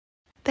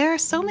There are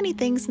so many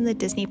things in the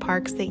Disney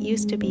parks that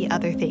used to be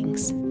other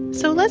things.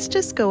 So let's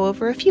just go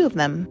over a few of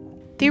them.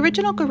 The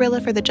original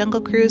gorilla for the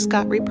Jungle Cruise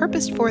got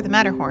repurposed for the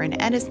Matterhorn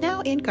and is now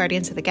in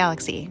Guardians of the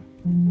Galaxy.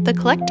 The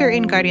collector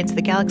in Guardians of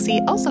the Galaxy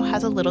also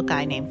has a little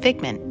guy named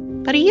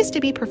Figment, but he used to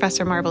be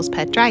Professor Marvel's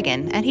pet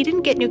dragon, and he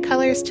didn't get new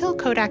colors till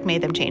Kodak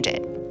made them change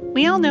it.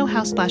 We all know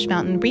how Splash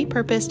Mountain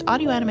repurposed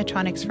audio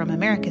animatronics from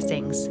America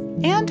Sings,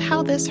 and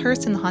how this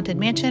hearse in the Haunted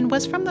Mansion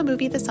was from the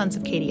movie The Sons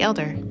of Katie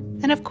Elder.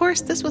 And of course,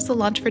 this was the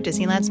launch for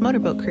Disneyland's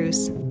motorboat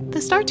cruise.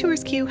 The Star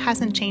Tours queue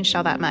hasn't changed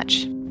all that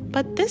much,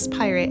 but this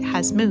pirate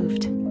has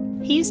moved.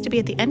 He used to be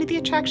at the end of the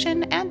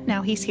attraction, and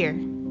now he's here.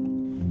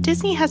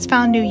 Disney has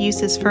found new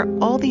uses for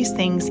all these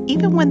things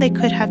even when they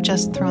could have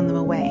just thrown them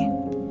away.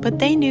 But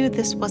they knew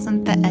this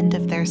wasn't the end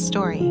of their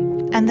story.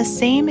 And the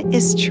same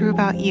is true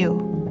about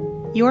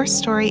you. Your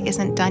story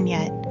isn't done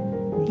yet.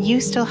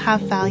 You still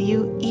have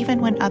value even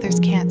when others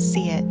can't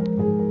see it.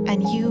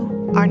 And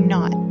you are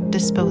not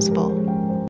disposable.